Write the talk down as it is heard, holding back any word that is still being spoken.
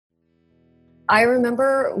I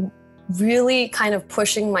remember really kind of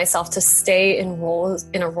pushing myself to stay in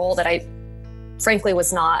a role that I frankly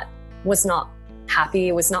was not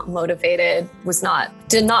happy, was not motivated,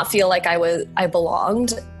 did not feel like I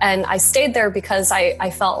belonged. And I stayed there because I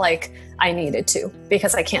felt like I needed to,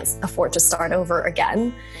 because I can't afford to start over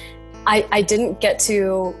again. I didn't get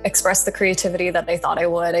to express the creativity that I thought I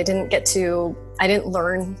would. I didn't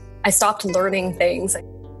learn. I stopped learning things.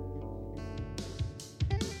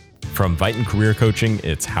 From Viton Career Coaching,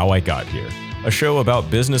 it's How I Got Here, a show about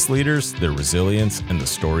business leaders, their resilience, and the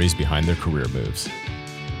stories behind their career moves.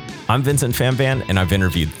 I'm Vincent Fanvan, and I've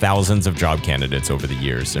interviewed thousands of job candidates over the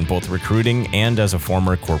years in both recruiting and as a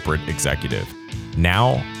former corporate executive.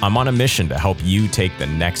 Now, I'm on a mission to help you take the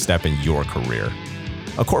next step in your career.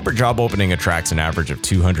 A corporate job opening attracts an average of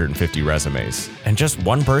 250 resumes, and just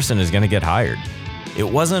one person is going to get hired. It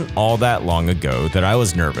wasn't all that long ago that I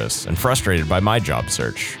was nervous and frustrated by my job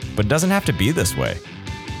search, but it doesn't have to be this way.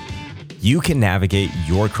 You can navigate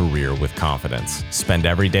your career with confidence, spend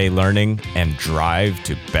every day learning, and drive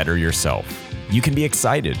to better yourself. You can be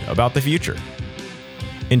excited about the future.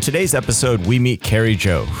 In today's episode, we meet Carrie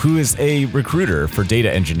Jo, who is a recruiter for data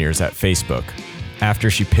engineers at Facebook, after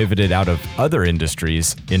she pivoted out of other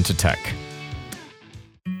industries into tech.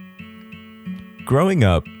 Growing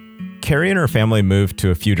up, Carrie and her family moved to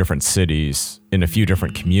a few different cities, in a few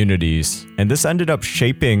different communities, and this ended up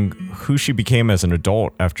shaping who she became as an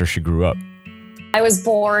adult after she grew up. I was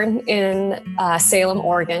born in Salem,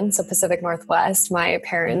 Oregon, so Pacific Northwest. My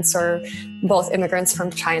parents are both immigrants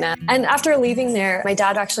from China. And after leaving there, my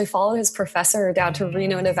dad actually followed his professor down to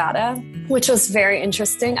Reno, Nevada, which was very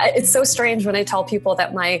interesting. It's so strange when I tell people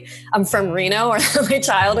that I'm from Reno or that my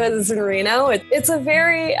childhood is in Reno. It's a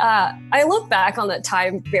very, I look back on that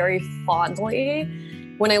time very fondly.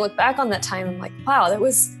 When I look back on that time, I'm like, wow, that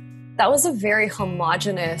was a very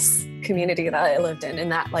homogenous community that I lived in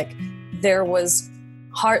that there was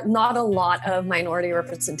not a lot of minority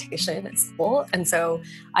representation at school. And so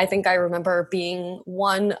I think I remember being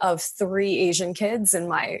one of 3 Asian kids in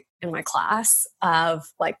my class of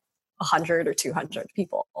 100 or 200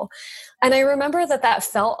 people. And I remember that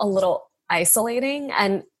felt a little isolating.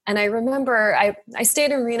 And I remember I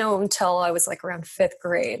stayed in Reno until I was around 5th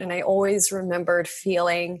grade. And I always remembered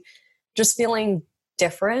feeling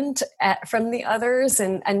different from the others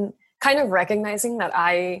and kind of recognizing that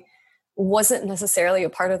I wasn't necessarily a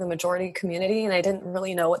part of the majority community, and I didn't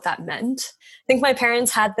really know what that meant. I think my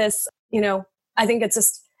parents had this, I think it's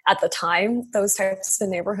just at the time, those types of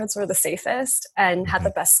neighborhoods were the safest and had the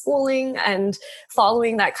best schooling, and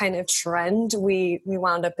following that kind of trend, we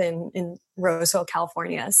wound up in Roseville,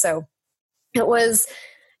 California. So it was,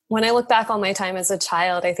 when I look back on my time as a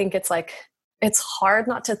child, I think it's hard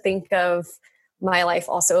not to think of my life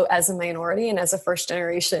also as a minority and as a first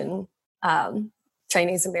generation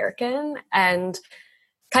Chinese American, and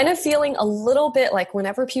kind of feeling a little bit like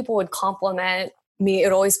whenever people would compliment me, it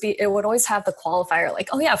would always have the qualifier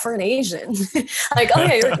oh yeah, for an Asian, oh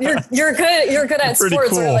yeah, you're good at pretty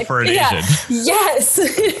sports, cool or for an yeah, Asian. Yes.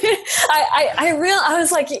 I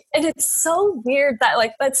was and it's so weird that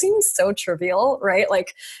that seems so trivial, right?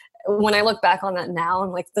 When I look back on that now,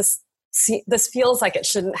 I'm this feels like it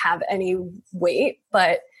shouldn't have any weight,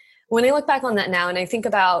 but when I look back on that now and I think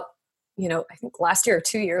about, I think last year or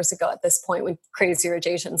 2 years ago at this point when Crazy Rich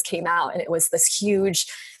Asians came out, and it was this huge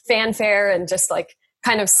fanfare and just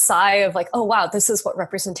kind of sigh of oh wow, this is what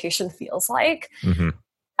representation feels like. Mm-hmm.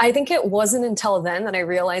 I think it wasn't until then that I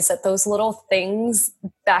realized that those little things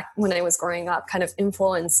back when I was growing up kind of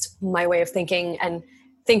influenced my way of thinking, and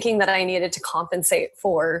thinking that I needed to compensate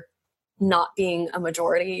for not being a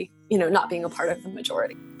majority, not being a part of the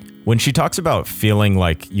majority. When she talks about feeling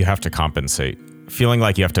like you have to compensate, feeling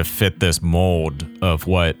like you have to fit this mold of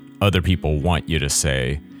what other people want you to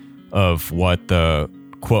say, of what the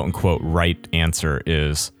quote unquote right answer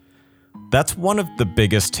is, that's one of the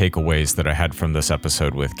biggest takeaways that I had from this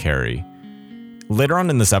episode with Carrie. Later on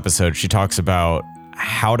in this episode, she talks about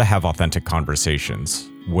how to have authentic conversations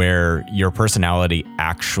where your personality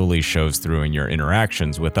actually shows through in your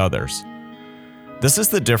interactions with others. This is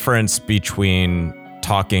the difference between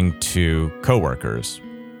talking to coworkers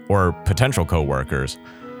or potential coworkers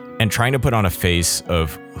and trying to put on a face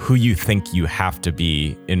of who you think you have to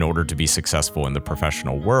be in order to be successful in the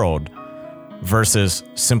professional world versus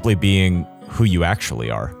simply being who you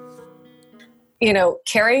actually are.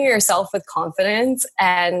 Carrying yourself with confidence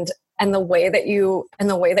and the way that you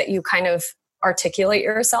kind of articulate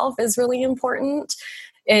yourself is really important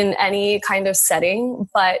in any kind of setting,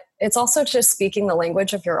 but it's also just speaking the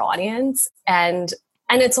language of your audience. And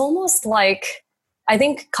it's almost like I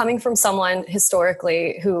think coming from someone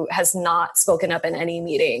historically who has not spoken up in any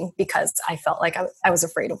meeting because I felt like I was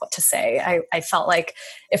afraid of what to say. I felt like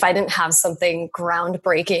if I didn't have something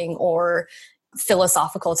groundbreaking or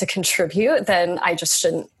philosophical to contribute, then I just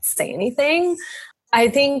shouldn't say anything. I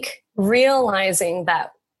think realizing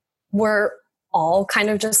that we're all kind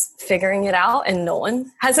of just figuring it out and no one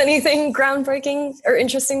has anything groundbreaking or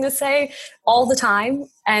interesting to say all the time.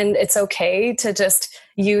 And it's okay to just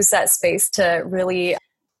use that space to really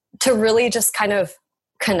just kind of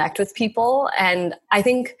connect with people. And I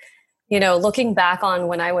think, looking back on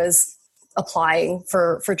when I was applying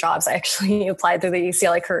for jobs, I actually applied through the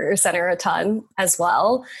UCLA Career Center a ton as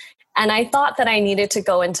well. And I thought that I needed to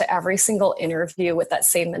go into every single interview with that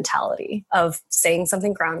same mentality of saying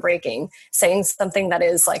something groundbreaking, saying something that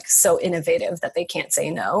is like so innovative that they can't say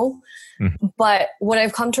no. Mm-hmm. But what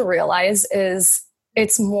I've come to realize is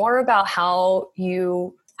it's more about how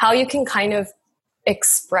you can kind of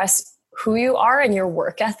express who you are and your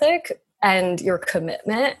work ethic and your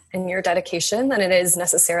commitment and your dedication than it is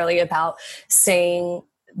necessarily about saying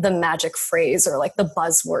the magic phrase or like the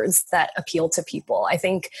buzzwords that appeal to people. I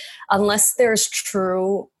think unless there's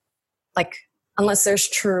true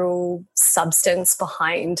substance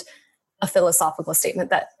behind a philosophical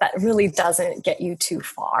statement that really doesn't get you too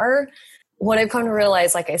far, what I've come to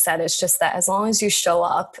realize, like I said, is just that as long as you show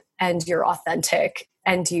up and you're authentic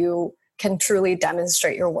and you can truly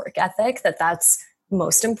demonstrate your work ethic, that's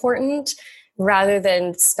most important, rather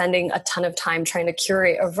than spending a ton of time trying to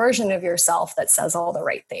curate a version of yourself that says all the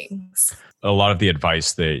right things. A lot of the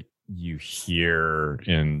advice that you hear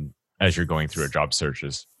as you're going through a job search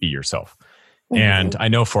is be yourself. Mm-hmm. And I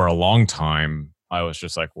know for a long time, I was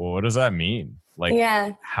just like, well, what does that mean? Like,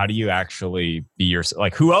 how do you actually be yourself?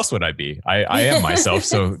 Like, who else would I be? I am myself.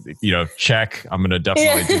 So, check. I'm going to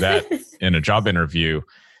definitely do that in a job interview.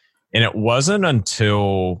 And it wasn't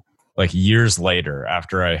until like years later,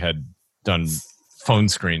 after I had done phone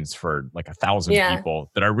screens for like 1,000 people,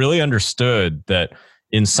 that I really understood that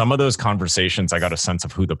in some of those conversations, I got a sense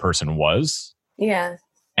of who the person was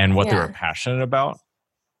and what they were passionate about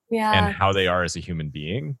and how they are as a human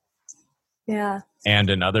being. Yeah. And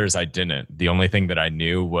in others, I didn't. The only thing that I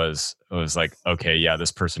knew was like, okay, yeah,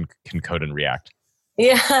 this person can code and React.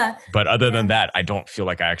 Yeah. But other than that, I don't feel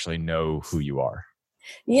like I actually know who you are.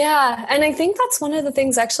 Yeah. And I think that's one of the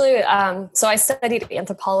things actually. So I studied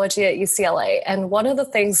anthropology at UCLA. And one of the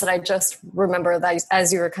things that I just remember that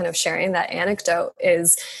as you were kind of sharing that anecdote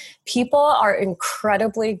is people are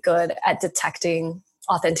incredibly good at detecting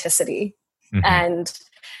authenticity. Mm-hmm.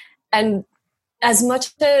 And as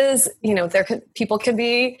much as, people can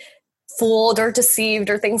be fooled or deceived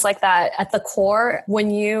or things like that, at the core, when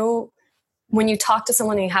you talk to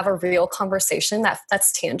someone and you have a real conversation,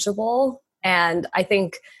 that's tangible. And I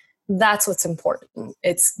think that's what's important.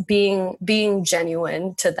 It's being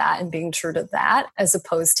genuine to that and being true to that, as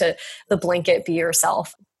opposed to the blanket be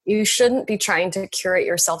yourself. You shouldn't be trying to curate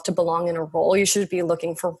yourself to belong in a role. You should be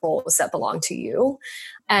looking for roles that belong to you.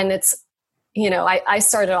 And it's, I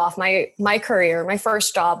started off my career, my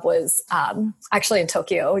first job was actually in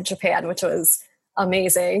Tokyo, Japan, which was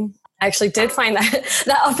amazing. I actually did find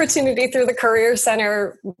that opportunity through the Career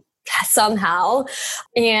Center somehow.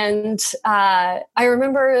 And I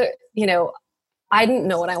remember, I didn't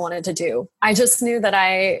know what I wanted to do. I just knew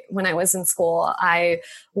that when I was in school, I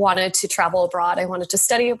wanted to travel abroad. I wanted to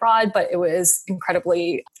study abroad, but it was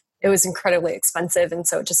incredibly expensive. And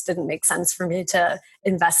so it just didn't make sense for me to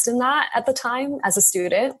invest in that at the time as a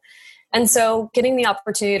student. And so getting the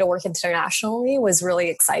opportunity to work internationally was really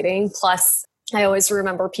exciting. Plus, I always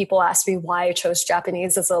remember people ask me why I chose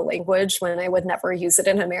Japanese as a language when I would never use it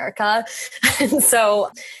in America. And so,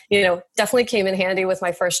 definitely came in handy with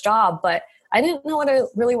my first job, but I didn't know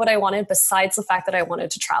what I wanted besides the fact that I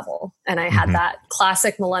wanted to travel. And I had that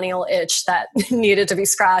classic millennial itch that needed to be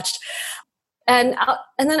scratched. And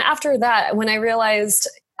then after that, when I realized,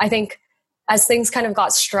 I think as things kind of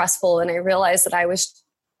got stressful and I realized that I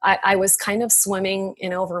was kind of swimming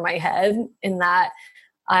in over my head in that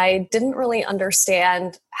I didn't really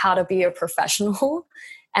understand how to be a professional.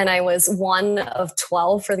 And I was one of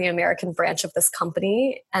 12 for the American branch of this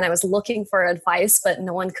company. And I was looking for advice, but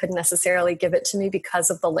no one could necessarily give it to me because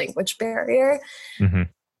of the language barrier. Mm-hmm.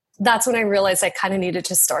 That's when I realized I kind of needed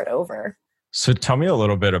to start over. So tell me a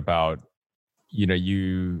little bit about,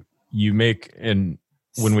 you make, and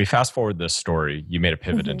when we fast forward this story, you made a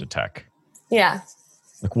pivot into tech. Yeah.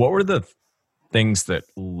 Like, what were the things that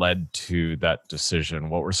led to that decision?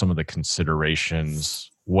 What were some of the considerations?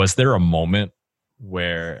 Was there a moment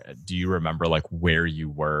where, do you remember like where you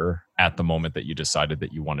were at the moment that you decided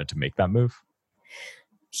that you wanted to make that move?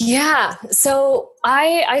 Yeah. So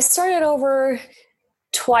I started over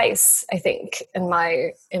twice, I think, in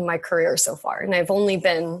my career so far. And I've only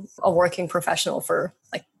been a working professional for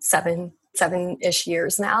like seven-ish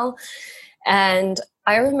years now. And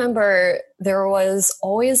I remember there was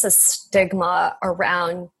always a stigma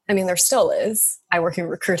around, I mean, there still is. I work in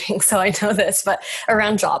recruiting, so I know this, but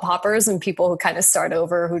around job hoppers and people who kind of start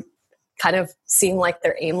over, who kind of seem like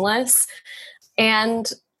they're aimless.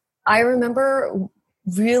 And I remember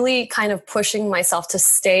really kind of pushing myself to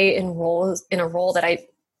stay in a role that I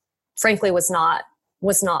frankly was not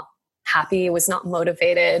happy, was not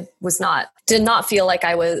motivated, did not feel like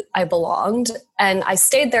I belonged. And I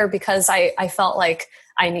stayed there because I felt like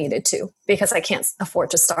I needed to, because I can't afford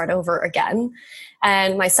to start over again.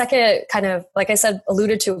 And my second kind of, like I said,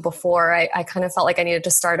 alluded to before, I kind of felt like I needed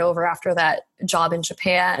to start over after that job in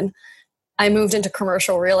Japan. I moved into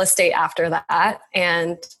commercial real estate after that,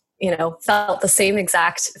 and, felt the same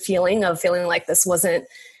exact feeling like this wasn't,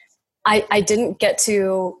 I didn't get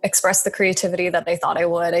to express the creativity that I thought I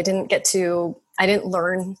would. I didn't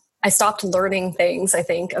learn. I stopped learning things. I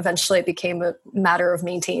think eventually it became a matter of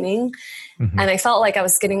maintaining. Mm-hmm. And I felt like I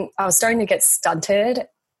was starting to get stunted.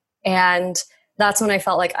 And that's when I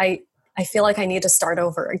felt like I feel like I need to start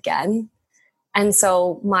over again. And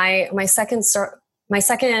so my second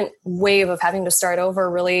wave of having to start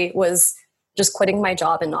over really was just quitting my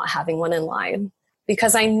job and not having one in line,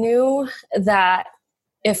 because I knew that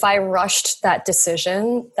if I rushed that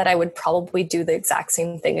decision, that I would probably do the exact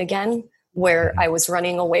same thing again, where I was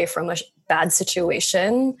running away from a bad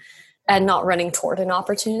situation and not running toward an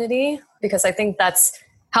opportunity. Because I think that's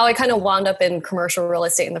how I kind of wound up in commercial real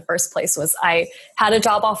estate in the first place. Was I had a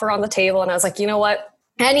job offer on the table and I was like, you know what?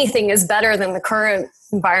 Anything is better than the current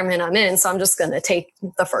environment I'm in. So I'm just going to take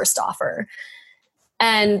the first offer.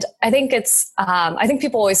 And I think I think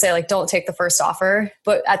people always say, like, don't take the first offer.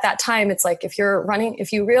 But at that time, it's like, if you're running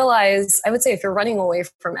away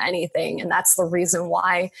from anything, and that's the reason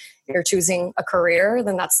why you're choosing a career,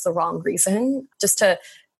 then that's the wrong reason. Just to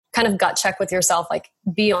kind of gut check with yourself, like,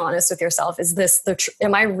 be honest with yourself.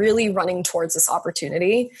 Am I really running towards this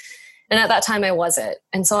opportunity? And at that time I wasn't.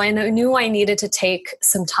 And so I knew I needed to take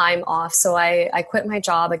some time off. So I quit my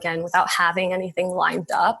job again without having anything lined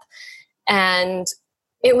up. And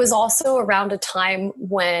it was also around a time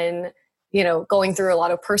when, going through a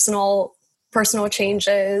lot of personal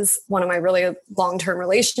changes. One of my really long-term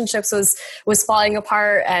relationships was falling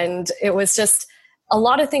apart. And it was just a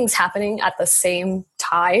lot of things happening at the same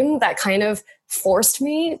time that kind of forced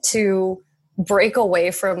me to break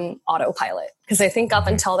away from autopilot. Because I think up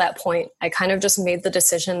until that point, I kind of just made the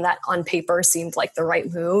decision that on paper seemed like the right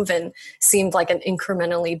move and seemed like an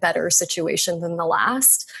incrementally better situation than the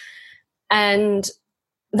last. And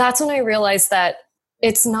that's when I realized that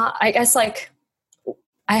it's not, I guess, like,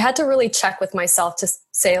 I had to really check with myself to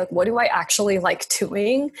say, like, what do I actually like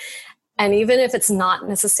doing? And even if it's not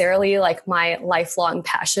necessarily like my lifelong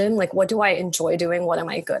passion, like, what do I enjoy doing? What am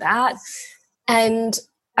I good at? And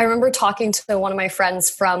I remember talking to one of my friends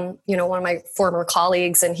from, one of my former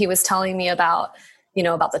colleagues, and he was telling me about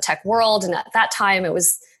the tech world. And at that time it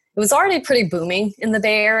was already pretty booming in the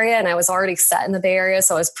Bay Area, and I was already set in the Bay Area.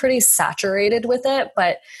 So I was pretty saturated with it,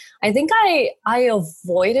 but I think I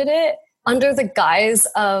avoided it under the guise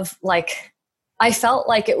of, like, I felt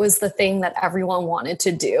like it was the thing that everyone wanted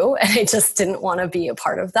to do. And I just didn't want to be a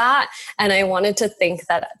part of that. And I wanted to think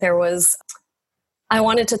that there was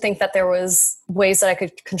ways that I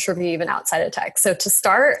could contribute even outside of tech. So to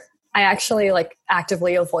start, I actually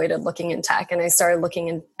actively avoided looking in tech, and I started looking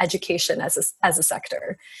in education as a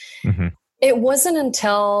sector. Mm-hmm. It wasn't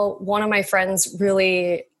until one of my friends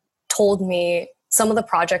really told me some of the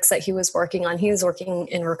projects that he was working on. He was working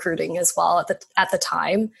in recruiting as well at the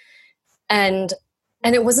time. And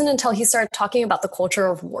it wasn't until he started talking about the culture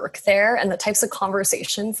of work there and the types of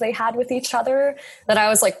conversations they had with each other that I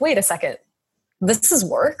was like, wait a second. This is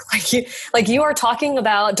work. Like you are talking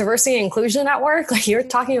about diversity and inclusion at work. Like, you're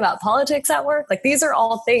talking about politics at work. Like, these are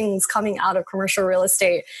all things coming out of commercial real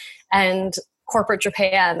estate and corporate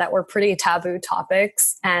Japan that were pretty taboo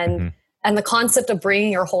topics. And the concept of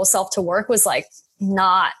bringing your whole self to work was like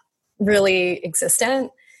not really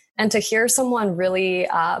existent. And to hear someone really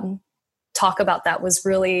talk about that was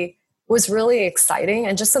really exciting,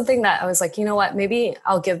 and just something that I was like, you know what, maybe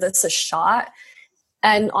I'll give this a shot.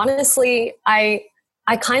 And honestly, I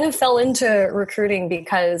kind of fell into recruiting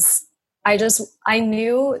because I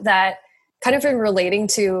knew that, kind of in relating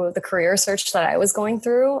to the career search that I was going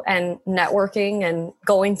through and networking and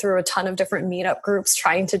going through a ton of different meetup groups,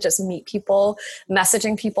 trying to just meet people,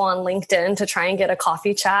 messaging people on LinkedIn to try and get a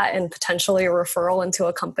coffee chat and potentially a referral into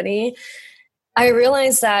a company. I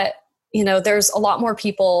realized that, there's a lot more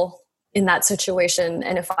people in that situation.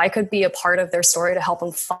 And if I could be a part of their story to help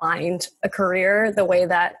them find a career the way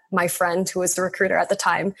that my friend who was the recruiter at the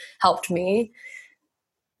time helped me,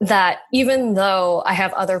 that even though I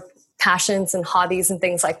have other passions and hobbies and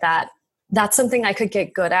things like that, that's something I could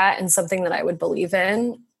get good at and something that I would believe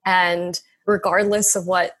in. And regardless of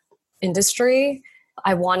what industry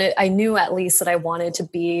I knew at least that I wanted to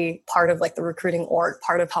be part of like the recruiting org,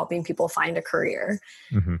 part of helping people find a career.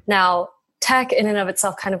 Mm-hmm. Now, tech in and of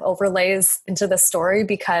itself kind of overlays into the story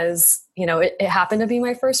because, it happened to be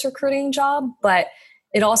my first recruiting job, but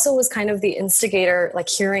it also was kind of the instigator, like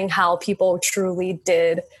hearing how people truly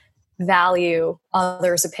did value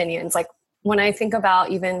others' opinions. Like when I think about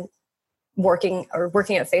even working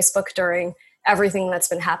at Facebook during everything that's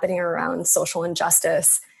been happening around social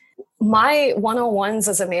injustice, my one-on-ones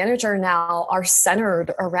as a manager now are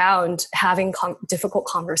centered around having difficult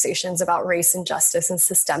conversations about race and justice and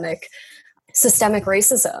systemic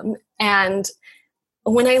racism. And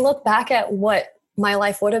when I look back at what my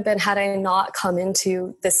life would have been had I not come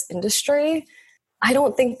into this industry, I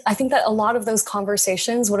think that a lot of those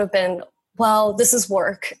conversations would have been, well, this is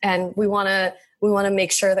work and we want to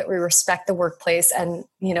make sure that we respect the workplace and,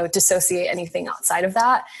 dissociate anything outside of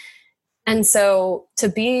that. And so to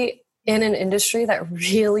be in an industry that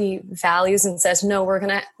really values and says, no,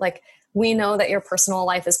 we know that your personal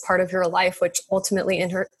life is part of your life, which ultimately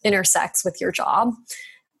intersects with your job.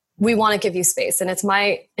 We want to give you space. And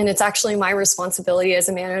it's actually my responsibility as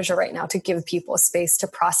a manager right now to give people space to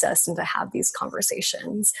process and to have these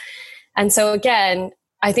conversations. And so again,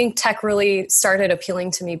 I think tech really started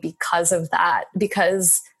appealing to me because of that,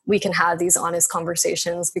 because we can have these honest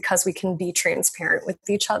conversations, because we can be transparent with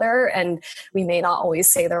each other, and we may not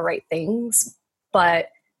always say the right things, but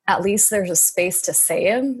at least there's a space to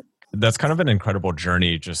say them. That's kind of an incredible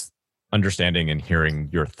journey, just understanding and hearing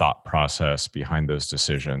your thought process behind those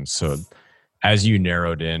decisions. So as you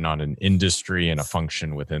narrowed in on an industry and a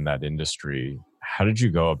function within that industry, how did you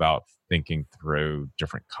go about thinking through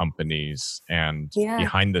different companies and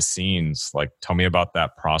behind the scenes? Like, tell me about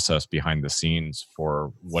that process behind the scenes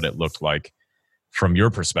for what it looked like from your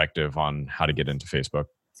perspective on how to get into Facebook.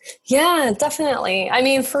 Yeah, definitely. I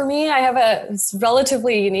mean, for me, I have a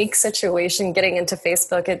relatively unique situation getting into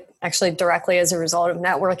Facebook. It actually directly as a result of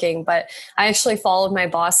networking, but I actually followed my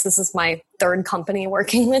boss. This is my third company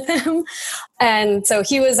working with him. And so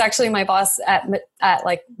he was actually my boss at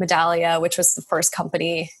like Medallia, which was the first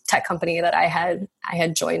tech company that I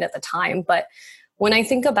had joined at the time. But when I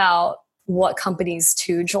think about what companies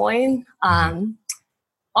to join,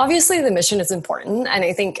 obviously the mission is important. And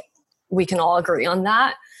I think we can all agree on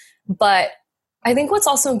that. But I think what's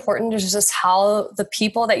also important is just how the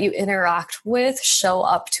people that you interact with show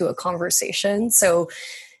up to a conversation. So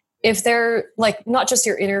if they're like not just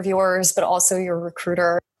your interviewers, but also your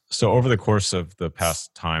recruiter. So over the course of the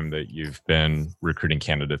past time that you've been recruiting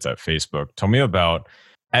candidates at Facebook, tell me about,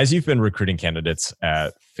 as you've been recruiting candidates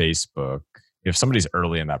at Facebook, if somebody's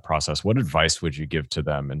early in that process, what advice would you give to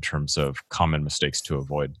them in terms of common mistakes to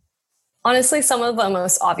avoid? Honestly, some of the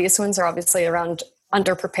most obvious ones are obviously around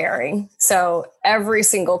under-preparing. So every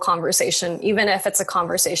single conversation, even if it's a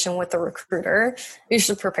conversation with the recruiter, you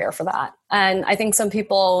should prepare for that. And I think some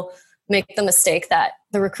people make the mistake that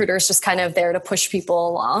the recruiter is just kind of there to push people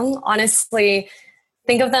along. Honestly,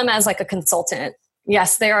 think of them as like a consultant.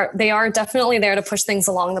 Yes, they are definitely there to push things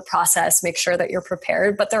along the process, make sure that you're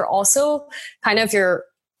prepared, but they're also kind of your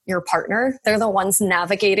partner. They're the ones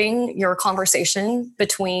navigating your conversation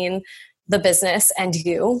between the business and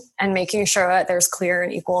you, and making sure that there's clear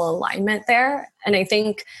and equal alignment there. And I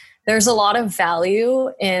think there's a lot of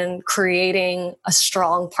value in creating a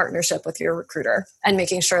strong partnership with your recruiter and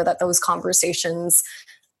making sure that those conversations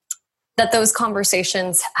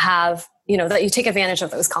have, that you take advantage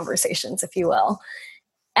of those conversations, if you will.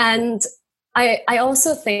 And I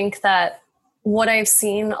also think that what I've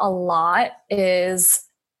seen a lot is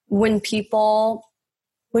when people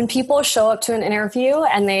show up to an interview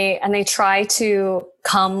and they try to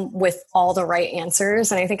come with all the right answers.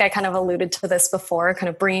 And I think I kind of alluded to this before, kind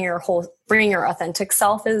of bringing your authentic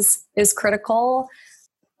self is critical.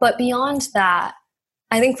 But beyond that,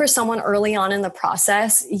 I think for someone early on in the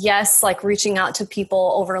process, yes, like reaching out to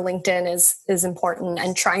people over LinkedIn is important,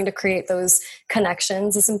 and trying to create those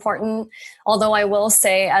connections is important. Although I will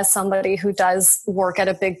say, as somebody who does work at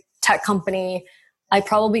a big tech company, I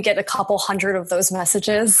probably get a couple hundred of those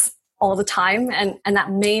messages all the time, and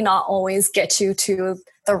that may not always get you to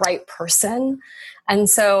the right person. And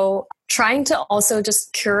so trying to also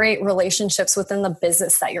just curate relationships within the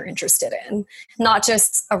business that you're interested in, not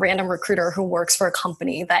just a random recruiter who works for a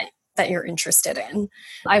company that that you're interested in.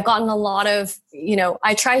 I've gotten a lot of,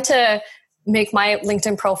 I try to make my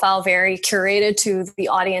LinkedIn profile very curated to the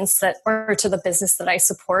audience or to the business that I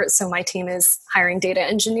support. So my team is hiring data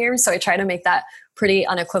engineers. So I try to make that pretty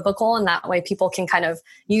unequivocal, and that way people can kind of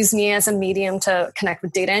use me as a medium to connect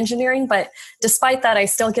with data engineering. But despite that, I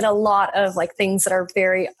still get a lot of things that are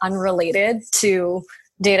very unrelated to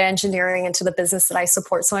data engineering and to the business that I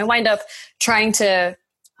support. So I wind up trying to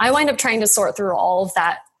sort through all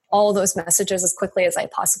of those messages as quickly as I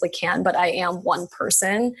possibly can, but I am one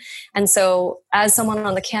person. And so as someone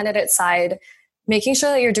on the candidate side, making sure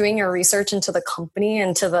that you're doing your research into the company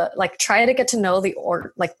and try to get to know the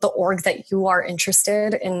org that you are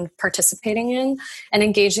interested in participating in, and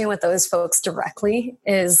engaging with those folks directly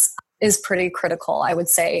is pretty critical, I would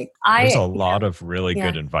say. There's a lot of really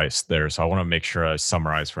good advice there. So I want to make sure I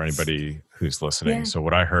summarize for anybody who's listening. Yeah. So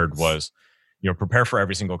what I heard was, prepare for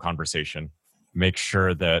every single conversation. Make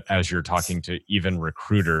sure that as you're talking to even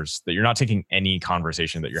recruiters, that you're not taking any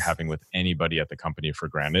conversation that you're having with anybody at the company for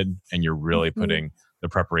granted, and you're really putting the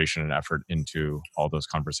preparation and effort into all those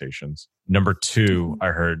conversations. Number two, I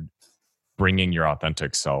heard bringing your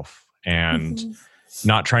authentic self and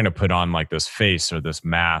not trying to put on this face or this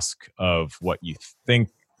mask of what you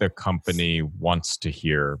think the company wants to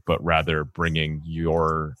hear, but rather bringing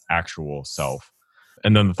your actual self.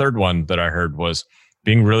 And then the third one that I heard was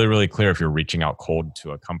being really, really clear if you're reaching out cold to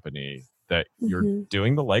a company that you're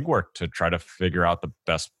doing the legwork to try to figure out the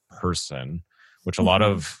best person, which a lot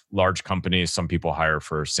of large companies, some people hire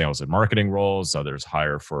for sales and marketing roles, others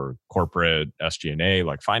hire for corporate SG&A,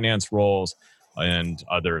 like finance roles, and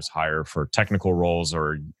others hire for technical roles,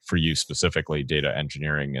 or for you specifically, data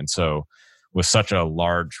engineering. And so with such a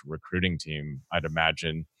large recruiting team, I'd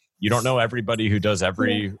imagine you don't know everybody who does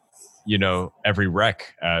every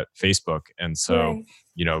rec at Facebook. And so,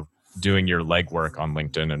 doing your legwork on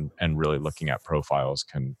LinkedIn and really looking at profiles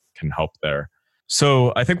can help there.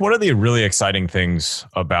 So I think one of the really exciting things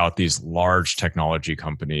about these large technology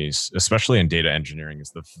companies, especially in data engineering,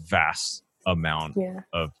 is the vast amount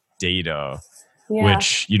of data,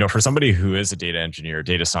 which, for somebody who is a data engineer,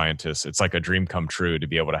 data scientist, it's like a dream come true to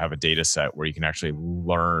be able to have a data set where you can actually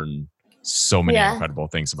learn so many incredible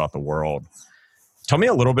things about the world. Tell me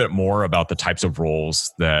a little bit more about the types of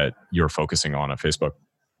roles that you're focusing on at Facebook.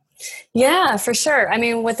 Yeah, for sure. I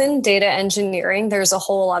mean, within data engineering, there's a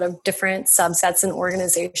whole lot of different subsets and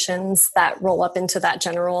organizations that roll up into that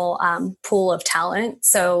general pool of talent.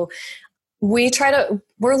 So we're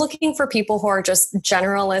looking for people who are just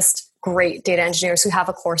generalist, great data engineers who have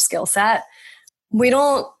a core skill set. We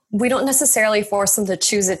don't necessarily force them to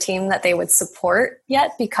choose a team that they would support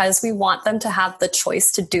yet, because we want them to have the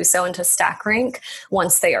choice to do so and to stack rank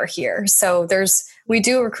once they are here. So we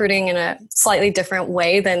do recruiting in a slightly different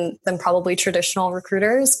way than probably traditional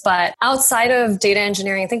recruiters. But outside of data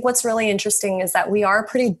engineering, I think what's really interesting is that we are a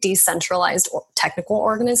pretty decentralized technical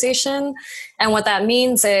organization. And what that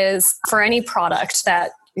means is, for any product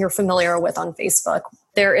that you're familiar with on Facebook,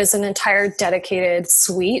 there is an entire dedicated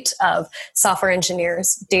suite of software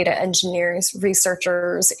engineers, data engineers,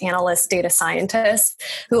 researchers, analysts, data scientists,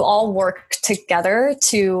 who all work together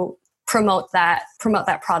to promote that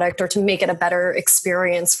product, or to make it a better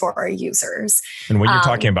experience for our users. And when you're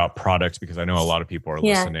talking about products, because I know a lot of people are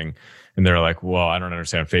listening and they're like, well, I don't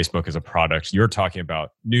understand Facebook as a product. You're talking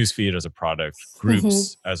about newsfeed as a product,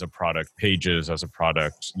 groups as a product, pages as a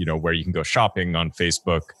product, where you can go shopping on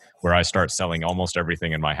Facebook, where I start selling almost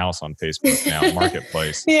everything in my house on Facebook now,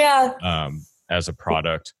 Marketplace, as a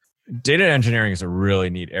product. Data engineering is a really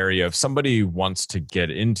neat area. If somebody wants to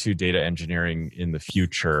get into data engineering in the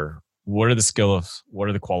future, what are the skills? What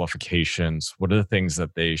are the qualifications? What are the things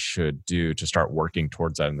that they should do to start working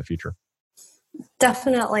towards that in the future?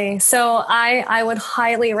 Definitely. So I would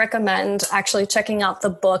highly recommend actually checking out the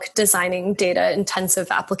book, Designing Data Intensive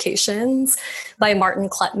Applications by Martin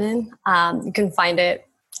Kleppmann. You can find it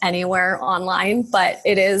anywhere online, but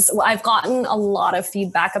I've gotten a lot of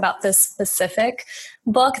feedback about this specific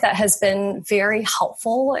book that has been very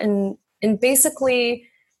helpful in basically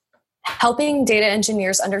helping data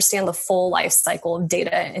engineers understand the full life cycle of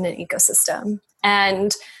data in an ecosystem.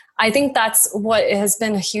 And I think that's what has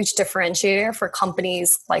been a huge differentiator for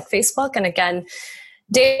companies like Facebook. And again,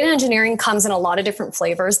 data engineering comes in a lot of different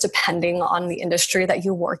flavors depending on the industry that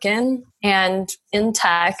you work in. And in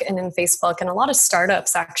tech and in Facebook and a lot of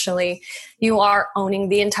startups, actually, you are owning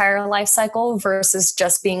the entire life cycle versus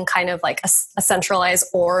just being kind of like a centralized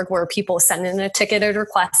org where people send in a ticketed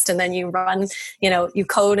request and then you run, you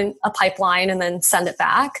code in a pipeline and then send it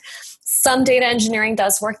back. Some data engineering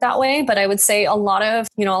does work that way, but I would say a lot of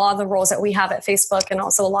the roles that we have at Facebook and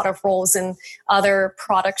also a lot of roles in other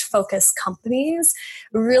product focused companies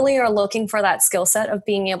really are looking for that skill set of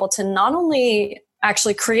being able to not only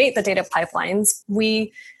actually create the data pipelines.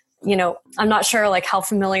 I'm not sure like how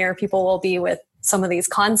familiar people will be with some of these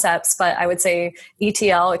concepts, but I would say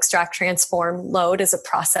ETL, extract, transform, load is a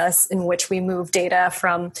process in which we move data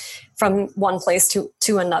from one place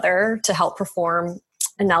to another to help perform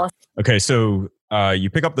analysis. Okay, so you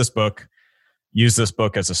pick up this book, use this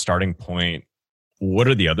book as a starting point. What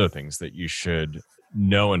are the other things that you should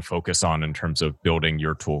know and focus on in terms of building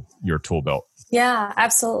your tool belt? Yeah,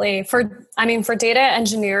 absolutely. For data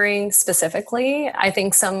engineering specifically, I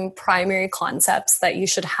think some primary concepts that you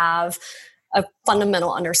should have a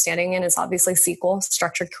fundamental understanding in is obviously SQL,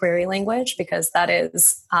 structured query language, because that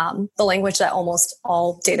is the language that almost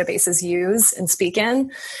all databases use and speak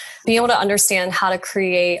in. Being able to understand how to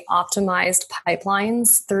create optimized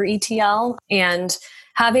pipelines through ETL and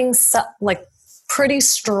having pretty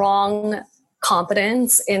strong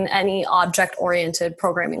competence in any object-oriented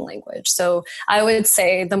programming language. So I would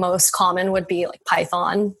say the most common would be like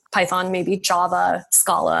Python, maybe Java,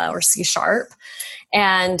 Scala, or C#.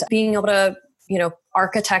 And being able to,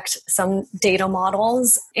 architect some data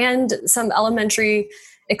models and some elementary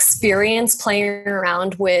experience playing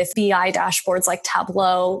around with BI dashboards like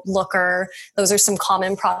Tableau, Looker. Those are some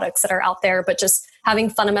common products that are out there, but just having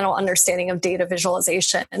fundamental understanding of data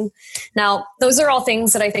visualization. Now, those are all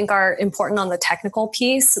things that I think are important on the technical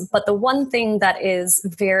piece, but the one thing that is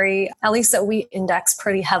at least that we index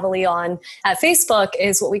pretty heavily on at Facebook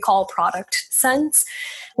is what we call product sense,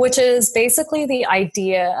 which is basically the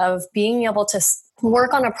idea of being able to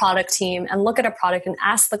work on a product team and look at a product and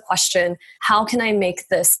ask the question, how can I make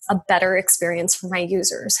this a better experience for my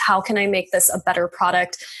users? How can I make this a better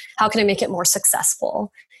product? How can I make it more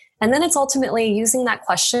successful? And then it's ultimately using that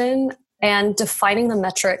question and defining the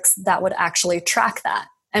metrics that would actually track that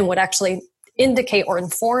and would actually indicate or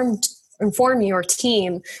inform your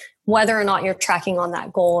team whether or not you're tracking on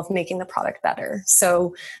that goal of making the product better.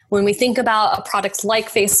 So when we think about a product like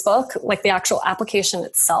Facebook, like the actual application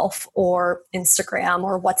itself, or Instagram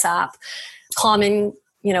or WhatsApp, common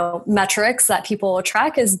metrics that people will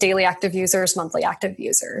track is daily active users, monthly active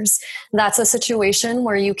users. That's a situation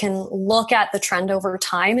where you can look at the trend over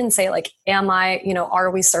time and say, like,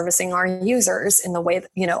 are we servicing our users in the way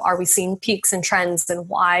that, are we seeing peaks and trends, and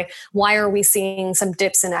why are we seeing some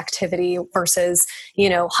dips in activity versus,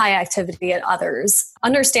 high activity at others?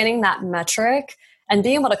 Understanding that metric and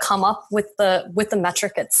being able to come up with the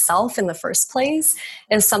metric itself in the first place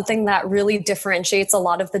is something that really differentiates a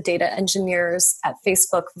lot of the data engineers at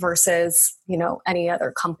Facebook versus, any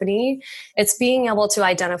other company. It's being able to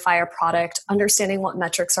identify a product, understanding what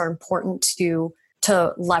metrics are important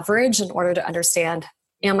to leverage in order to understand,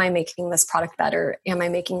 am I making this product better? Am I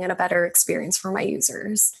making it a better experience for my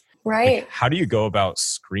users? Right. How do you go about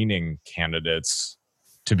screening candidates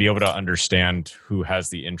to be able to understand who has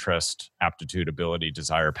the interest, aptitude, ability,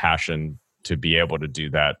 desire, passion to be able to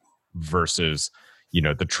do that versus,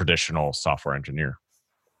 the traditional software engineer?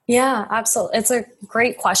 Yeah, absolutely. It's a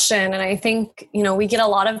great question. And I think, we get a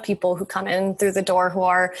lot of people who come in through the door who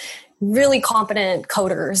are really competent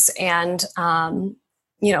coders and,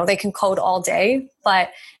 they can code all day,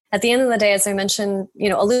 but at the end of the day, as I mentioned,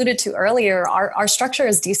 alluded to earlier, our structure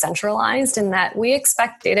is decentralized in that we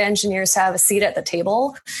expect data engineers to have a seat at the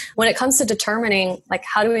table when it comes to determining, like,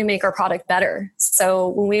 how do we make our product better? So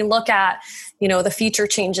when we look at, the feature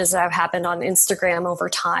changes that have happened on Instagram over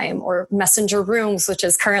time, or Messenger Rooms, which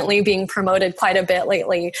is currently being promoted quite a bit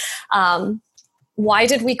lately, why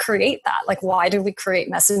did we create that? Like, why did we create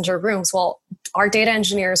Messenger Rooms? Well, our data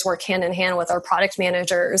engineers work hand in hand with our product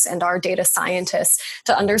managers and our data scientists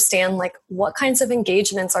to understand, like, what kinds of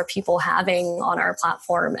engagements are people having on our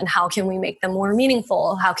platform and how can we make them more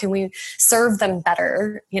meaningful? How can we serve them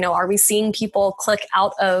better? Are we seeing people click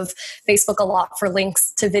out of Facebook a lot for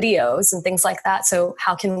links to videos and things like that? So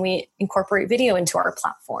how can we incorporate video into our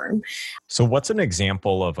platform? So what's an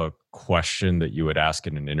example of a question that you would ask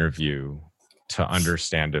in an interview to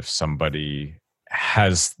understand if somebody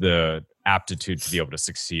has the aptitude to be able to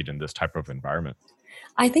succeed in this type of environment?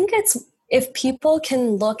 I think it's if people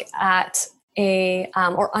can look at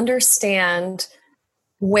or understand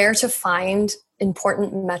where to find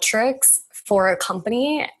important metrics for a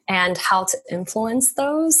company and how to influence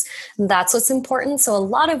those. That's what's important. So a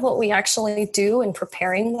lot of what we actually do in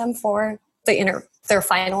preparing them for their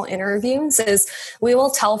final interviews is we will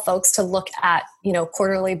tell folks to look at,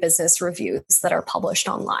 quarterly business reviews that are published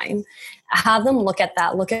online. Have them look at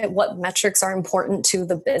that, look at what metrics are important to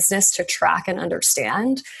the business to track and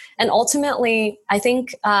understand. And ultimately, I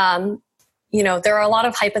think, there are a lot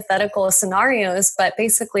of hypothetical scenarios, but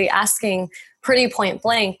basically asking pretty point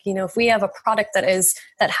blank, if we have a product that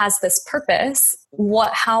has this purpose,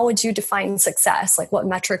 how would you define success? Like what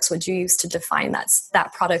metrics would you use to define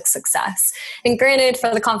that product's success? And granted,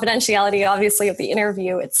 for the confidentiality, obviously, of the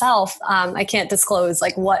interview itself, I can't disclose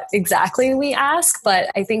like what exactly we ask,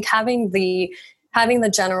 but I think having the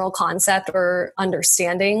general concept or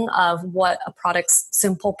understanding of what a product's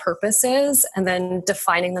simple purpose is, and then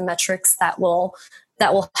defining the metrics that will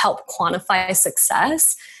help quantify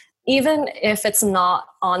success, even if it's not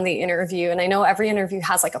on the interview. And I know every interview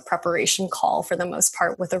has like a preparation call for the most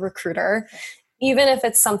part with a recruiter. Even if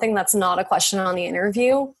it's something that's not a question on the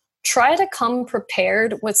interview, try to come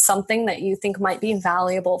prepared with something that you think might be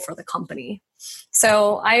valuable for the company.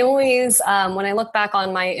 So I always, when I look back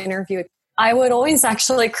on my interview, I would always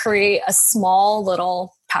actually create a small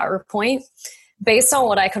little PowerPoint based on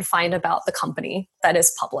what I could find about the company that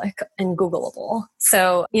is public and Googleable.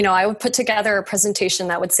 So, I would put together a presentation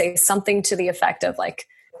that would say something to the effect of like,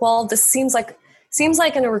 well, this seems like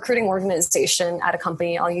in a recruiting organization at a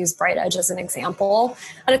company, I'll use BrightEdge as an example.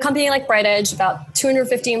 At a company like BrightEdge, about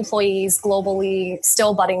 250 employees globally,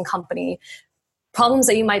 still budding company, problems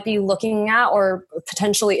that you might be looking at or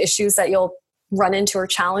potentially issues that you'll run into or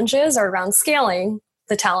challenges are around scaling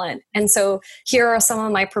the talent. And so here are some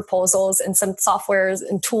of my proposals and some softwares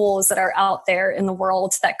and tools that are out there in the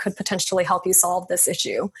world that could potentially help you solve this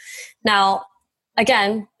issue. Now,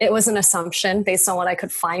 again, it was an assumption based on what I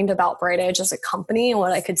could find about BrightEdge as a company and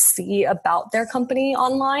what I could see about their company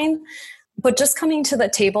online. But just coming to the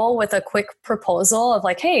table with a quick proposal of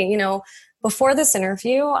like, hey, before this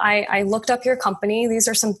interview, I looked up your company. These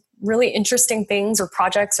are some really interesting things or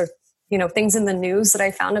projects or things in the news that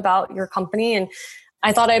I found about your company. And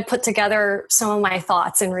I thought I'd put together some of my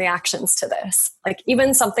thoughts and reactions to this. Like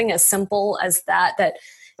even something as simple as that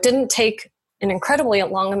didn't take an incredibly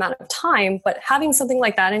long amount of time, but having something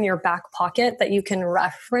like that in your back pocket that you can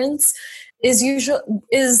reference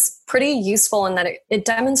is pretty useful in that it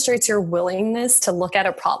demonstrates your willingness to look at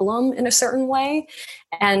a problem in a certain way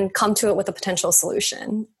and come to it with a potential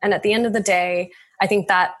solution. And at the end of the day, I think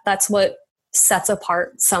that's what sets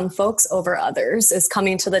apart some folks over others, is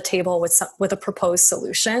coming to the table with a proposed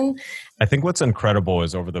solution. I think what's incredible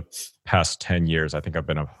is over the past 10 years, I think I've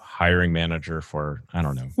been a hiring manager for, I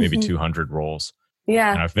don't know, maybe 200 roles.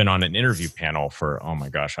 Yeah. And I've been on an interview panel for, oh my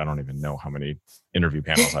gosh, I don't even know how many interview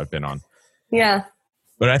panels I've been on. Yeah.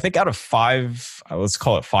 But I think out of let's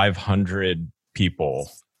call it 500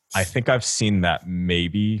 people, I think I've seen that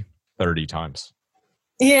maybe 30 times.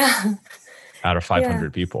 Yeah. Out of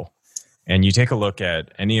 500 people. And you take a look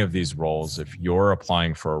at any of these roles, if you're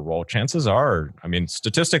applying for a role, chances are,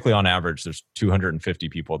 statistically on average, there's 250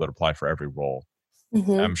 people that apply for every role.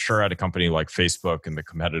 Mm-hmm. I'm sure at a company like Facebook and the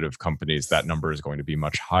competitive companies, that number is going to be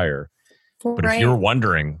much higher. But if you're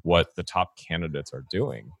wondering what the top candidates are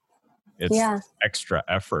doing, it's extra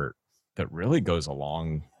effort that really goes a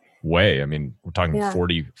long way. We're talking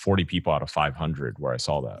 40 people out of 500 where I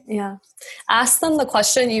saw that. Yeah. Ask them the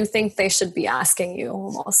question you think they should be asking you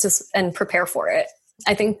almost, and prepare for it.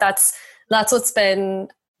 I think that's what's been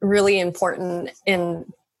really important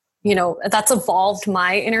that's evolved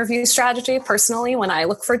my interview strategy personally when I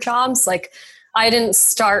look for jobs. Like I didn't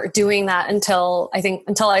start doing that until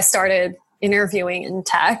I started interviewing in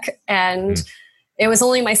tech, and it was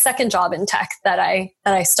only my second job in tech that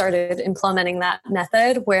I started implementing that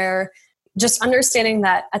method, where just understanding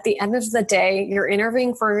that at the end of the day, you're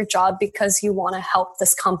interviewing for a job because you want to help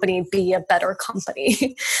this company be a better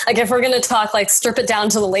company. Like if we're going to talk, like strip it down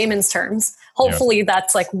to the layman's terms, hopefully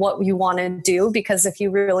that's like what you want to do. Because if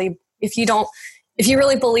you really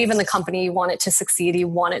believe in the company, you want it to succeed, you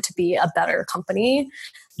want it to be a better company.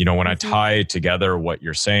 When I tie together what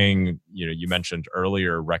you're saying, you mentioned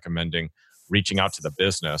earlier recommending reaching out to the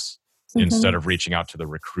business instead of reaching out to the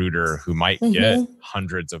recruiter who might get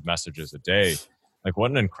hundreds of messages a day. Like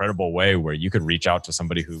what an incredible way where you could reach out to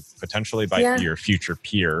somebody who potentially might be your future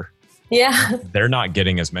peer. Yeah. They're not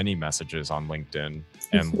getting as many messages on LinkedIn,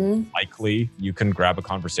 and likely you can grab a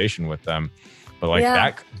conversation with them. But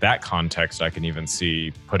like that context, I can even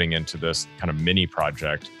see putting into this kind of mini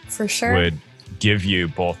project for sure would give you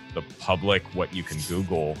both the public, what you can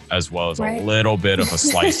Google, as well as a little bit of a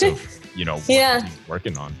slice of, what you're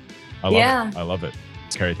working on. I love it.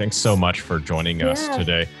 Carrie, thanks so much for joining us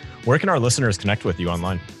today. Where can our listeners connect with you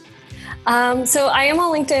online? So I am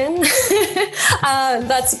on LinkedIn.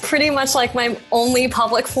 That's pretty much like my only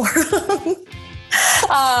public forum.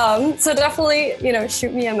 So definitely,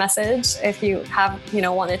 shoot me a message if you have,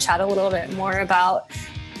 want to chat a little bit more about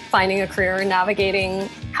finding a career and navigating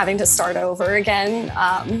having to start over again,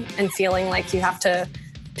 and feeling like you have to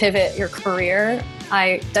pivot your career.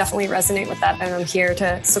 I definitely resonate with that, and I'm here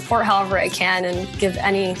to support however I can and give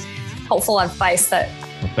any helpful advice that.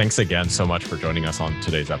 Well, thanks again so much for joining us on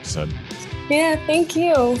today's episode. Yeah, thank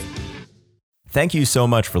you. Thank you so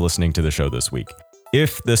much for listening to the show this week.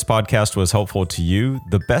 If this podcast was helpful to you,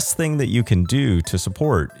 the best thing that you can do to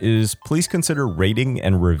support is please consider rating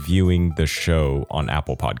and reviewing the show on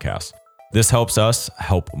Apple Podcasts. This helps us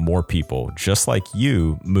help more people just like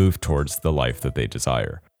you move towards the life that they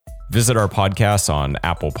desire. Visit our podcasts on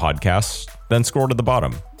Apple Podcasts, then scroll to the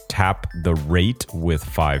bottom, tap the rate with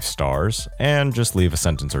 5 stars, and just leave a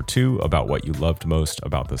sentence or two about what you loved most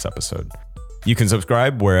about this episode. You can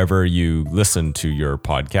subscribe wherever you listen to your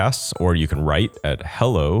podcasts, or you can write at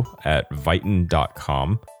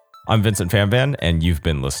hello@vighton.com. I'm Vincent Fanvan, and you've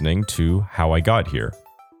been listening to How I Got Here,